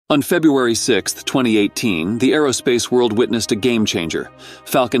On February 6, 2018, the aerospace world witnessed a game-changer,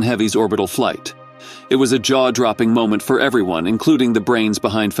 Falcon Heavy's orbital flight. It was a jaw-dropping moment for everyone, including the brains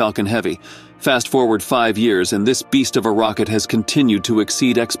behind Falcon Heavy. Fast forward 5 years, and this beast of a rocket has continued to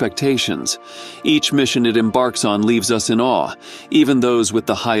exceed expectations. Each mission it embarks on leaves us in awe, even those with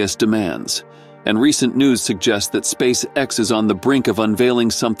the highest demands. And recent news suggests that SpaceX is on the brink of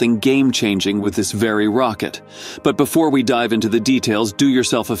unveiling something game-changing with this very rocket. But before we dive into the details, do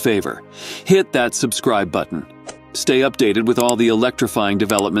yourself a favor. Hit that subscribe button. Stay updated with all the electrifying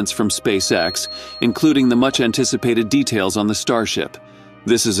developments from SpaceX, including the much-anticipated details on the Starship.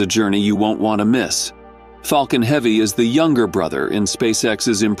 This is a journey you won't want to miss. Falcon Heavy is the younger brother in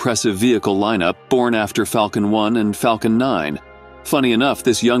SpaceX's impressive vehicle lineup, born after Falcon 1 and Falcon 9. Funny enough,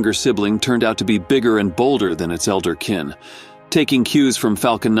 this younger sibling turned out to be bigger and bolder than its elder kin. Taking cues from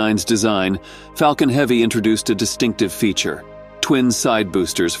Falcon 9's design, Falcon Heavy introduced a distinctive feature: twin side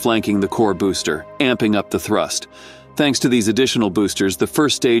boosters flanking the core booster, amping up the thrust. Thanks to these additional boosters, the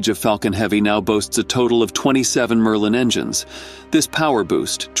first stage of Falcon Heavy now boasts a total of 27 Merlin engines. This power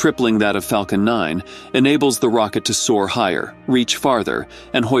boost, tripling that of Falcon 9, enables the rocket to soar higher, reach farther,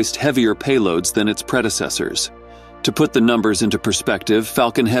 and hoist heavier payloads than its predecessors. To put the numbers into perspective,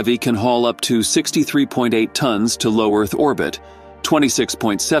 Falcon Heavy can haul up to 63.8 tons to low Earth orbit,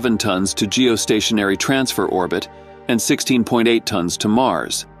 26.7 tons to Geostationary Transfer Orbit, and 16.8 tons to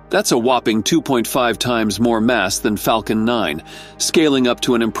Mars. That's a whopping 2.5 times more mass than Falcon 9, scaling up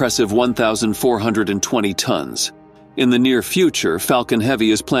to an impressive 1,420 tons. In the near future, Falcon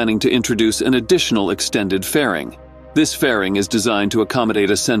Heavy is planning to introduce an additional extended fairing. This fairing is designed to accommodate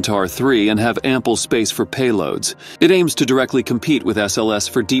a Centaur 3 and have ample space for payloads. It aims to directly compete with SLS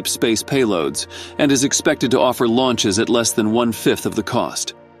for deep space payloads and is expected to offer launches at less than 1/5 of the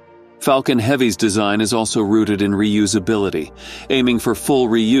cost. Falcon Heavy's design is also rooted in reusability, aiming for full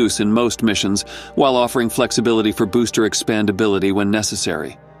reuse in most missions while offering flexibility for booster expandability when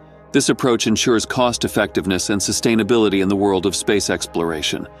necessary. This approach ensures cost-effectiveness and sustainability in the world of space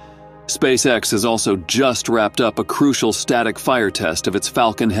exploration. SpaceX has also just wrapped up a crucial static fire test of its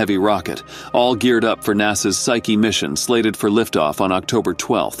Falcon Heavy rocket, all geared up for NASA's Psyche mission slated for liftoff on October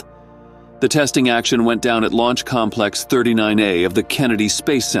 12th. The testing action went down at Launch Complex 39A of the Kennedy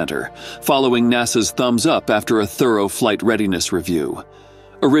Space Center, following NASA's thumbs up after a thorough flight readiness review.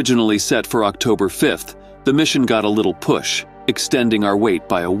 Originally set for October 5th, the mission got a little push, extending our wait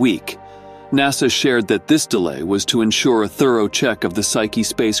by a week. NASA shared that this delay was to ensure a thorough check of the Psyche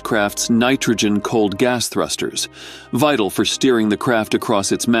spacecraft's nitrogen cold gas thrusters, vital for steering the craft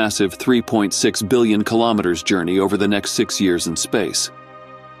across its massive 3.6 billion kilometers journey over the next 6 years in space.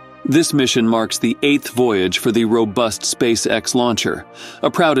 This mission marks the 8th voyage for the robust SpaceX launcher,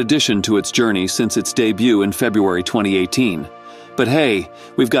 a proud addition to its journey since its debut in February 2018. But hey,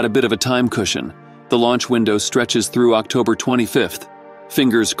 we've got a bit of a time cushion. The launch window stretches through October 25th.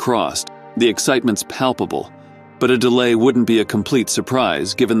 Fingers crossed. The excitement's palpable, but a delay wouldn't be a complete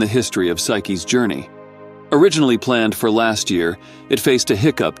surprise given the history of Psyche's journey. Originally planned for last year, it faced a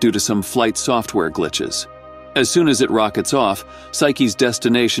hiccup due to some flight software glitches. As soon as it rockets off, Psyche's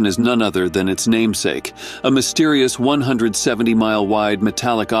destination is none other than its namesake, a mysterious 170-mile-wide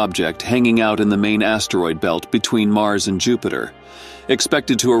metallic object hanging out in the main asteroid belt between Mars and Jupiter.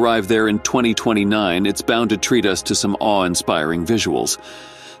 Expected to arrive there in 2029, it's bound to treat us to some awe-inspiring visuals.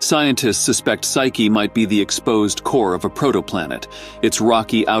 Scientists suspect Psyche might be the exposed core of a protoplanet, its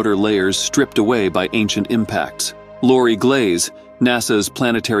rocky outer layers stripped away by ancient impacts. Lori Glaze, NASA's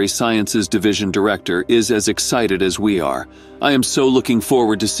Planetary Sciences Division Director, is as excited as we are. I am so looking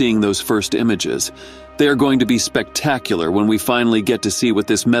forward to seeing those first images. They are going to be spectacular when we finally get to see what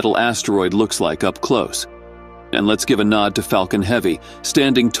this metal asteroid looks like up close. And let's give a nod to Falcon Heavy,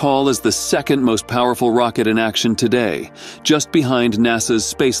 standing tall as the second most powerful rocket in action today, just behind NASA's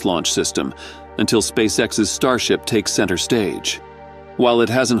Space Launch System, until SpaceX's Starship takes center stage. While it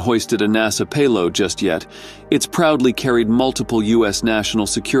hasn't hoisted a NASA payload just yet, it's proudly carried multiple U.S. national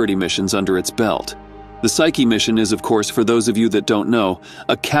security missions under its belt. The Psyche mission is, of course, for those of you that don't know,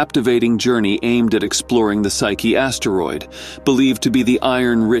 a captivating journey aimed at exploring the Psyche asteroid, believed to be the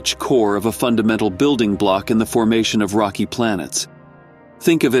iron-rich core of a fundamental building block in the formation of rocky planets.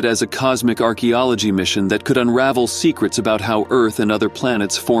 Think of it as a cosmic archaeology mission that could unravel secrets about how Earth and other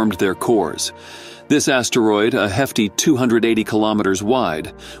planets formed their cores. This asteroid, a hefty 280 kilometers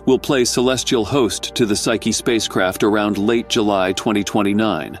wide, will play celestial host to the Psyche spacecraft around late July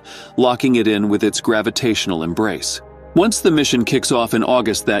 2029, locking it in with its gravitational embrace. Once the mission kicks off in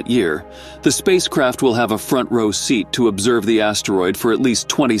August that year, the spacecraft will have a front-row seat to observe the asteroid for at least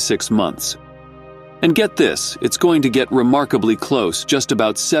 26 months. And get this, it's going to get remarkably close, just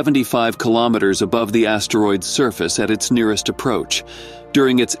about 75 kilometers above the asteroid's surface at its nearest approach.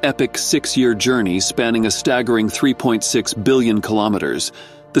 During its epic 6-year journey spanning a staggering 3.6 billion kilometers,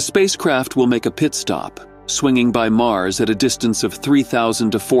 the spacecraft will make a pit stop, swinging by Mars at a distance of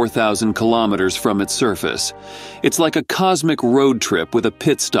 3,000 to 4,000 kilometers from its surface. It's like a cosmic road trip with a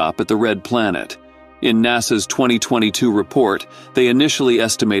pit stop at the Red Planet. In NASA's 2022 report, they initially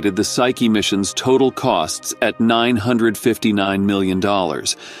estimated the Psyche mission's total costs at $959 million.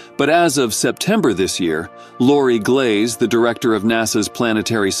 But as of September this year, Lori Glaze, the director of NASA's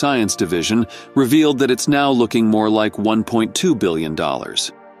Planetary Science Division, revealed that it's now looking more like $1.2 billion.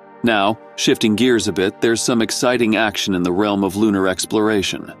 Now, shifting gears a bit, there's some exciting action in the realm of lunar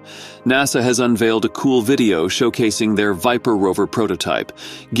exploration. NASA has unveiled a cool video showcasing their Viper rover prototype,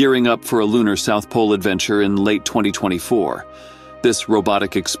 gearing up for a lunar South Pole adventure in late 2024. This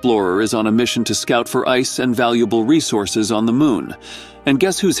robotic explorer is on a mission to scout for ice and valuable resources on the moon. And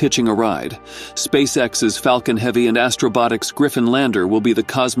guess who's hitching a ride? SpaceX's Falcon Heavy and Astrobotic's Griffin lander will be the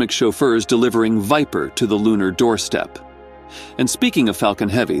cosmic chauffeurs delivering Viper to the lunar doorstep. And speaking of Falcon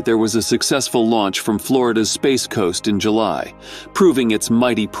Heavy, there was a successful launch from Florida's Space Coast in July, proving its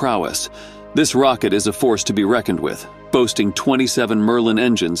mighty prowess. This rocket is a force to be reckoned with, boasting 27 Merlin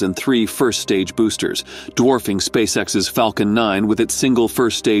engines and 3 first-stage boosters, dwarfing SpaceX's Falcon 9 with its single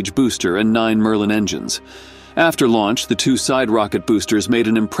first-stage booster and 9 Merlin engines. After launch, the 2 side rocket boosters made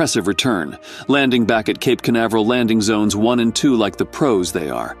an impressive return, landing back at Cape Canaveral landing zones 1 and 2 like the pros they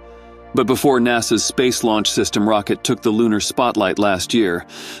are. But before NASA's Space Launch System rocket took the lunar spotlight last year,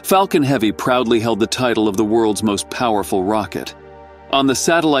 Falcon Heavy proudly held the title of the world's most powerful rocket. On the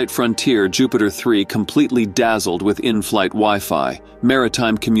satellite frontier, Jupiter 3 completely dazzled with in-flight Wi-Fi,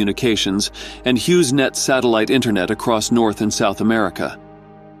 maritime communications, and HughesNet satellite internet across North and South America.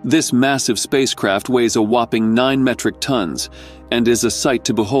 This massive spacecraft weighs a whopping 9 metric tons and is a sight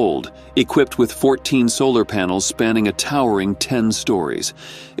to behold, equipped with 14 solar panels spanning a towering 10 stories.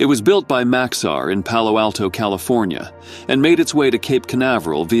 It was built by Maxar in Palo Alto, California, and made its way to Cape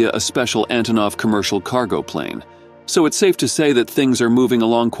Canaveral via a special Antonov commercial cargo plane. So it's safe to say that things are moving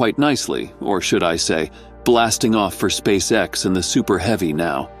along quite nicely, or should I say, blasting off for SpaceX and the Super Heavy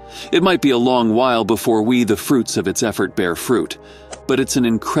now. It might be a long while before we, the fruits of its effort, bear fruit, but it's an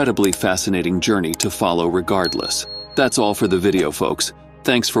incredibly fascinating journey to follow regardless. That's all for the video, folks.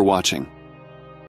 Thanks for watching.